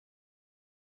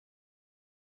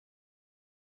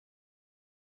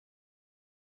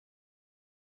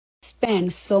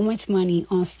spend so much money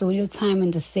on studio time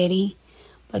in the city,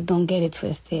 but don't get it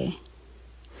twisted.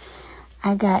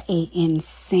 I got an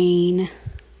insane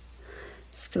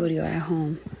studio at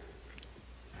home.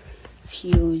 It's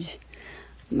huge.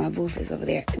 My booth is over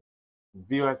there.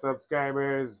 Viewer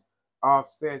subscribers,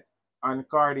 Offset and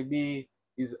Cardi B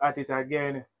is at it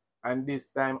again, and this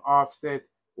time Offset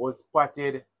was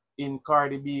spotted in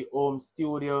Cardi B home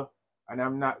studio, and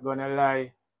I'm not gonna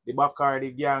lie, the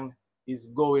Bacardi gang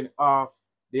is going off.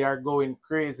 They are going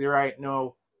crazy right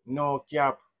now, no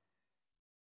cap.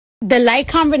 The light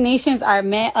combinations are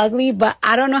mad ugly, but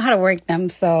I don't know how to work them,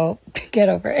 so get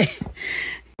over it.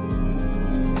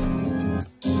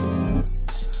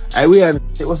 Hey, we have.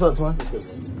 What's up, Twin?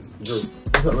 What's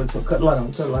up? Cut the light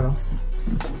on. Cut the light on.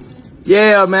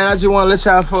 Yeah, man. I just want to let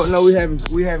y'all folks know we having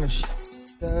shit.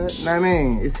 Know what I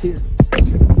mean? It's his.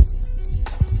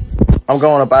 I'm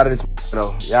going up out of this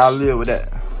though. Y'all live with that.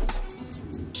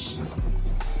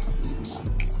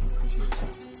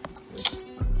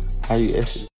 How you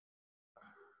exit?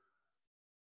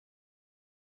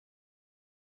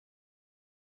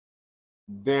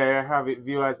 There you have it,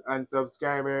 viewers and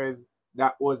subscribers.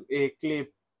 That was a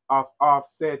clip of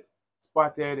Offset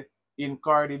spotted in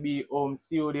Cardi B home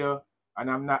studio, and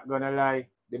I'm not gonna lie,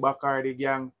 the Bacardi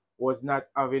gang was not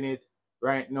having it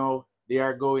right now. They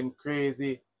are going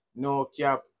crazy, no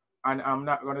cap, and I'm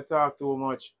not gonna talk too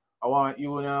much. I want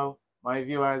you now, my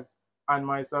viewers and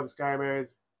my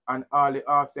subscribers and all the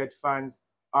Offset fans,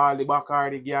 all the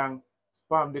Bacardi gang,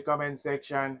 spam the comment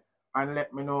section and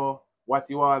let me know what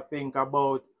you all think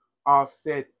about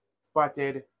Offset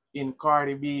spotted in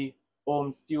Cardi B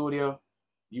home studio.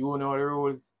 You know the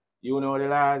rules, you know the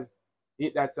laws.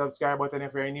 Hit that subscribe button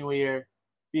if you're new here.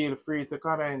 Feel free to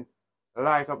comment,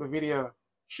 like up the video,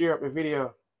 share up the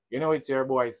video. You know it's your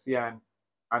boy Cian,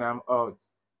 and I'm out.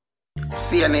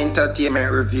 Cian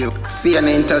Entertainment Review. Cian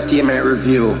Entertainment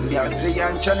Review. Yeah,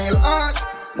 Cian Channel Art.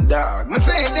 Dog, me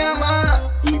say them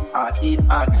art. Eat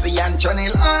art. Cian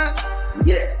Channel Art.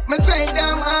 Yeah, me say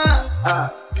them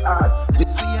art.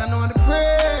 Cian on the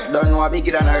prayer. Don't know how big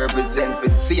than I represent for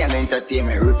Cian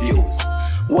Entertainment Reviews.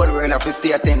 What we're enough to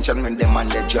stay attention when them man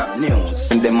they drop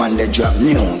news.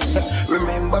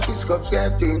 Remember to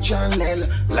subscribe to him channel,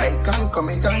 like and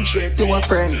comment and share to a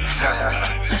friend.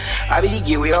 I be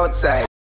give we outside.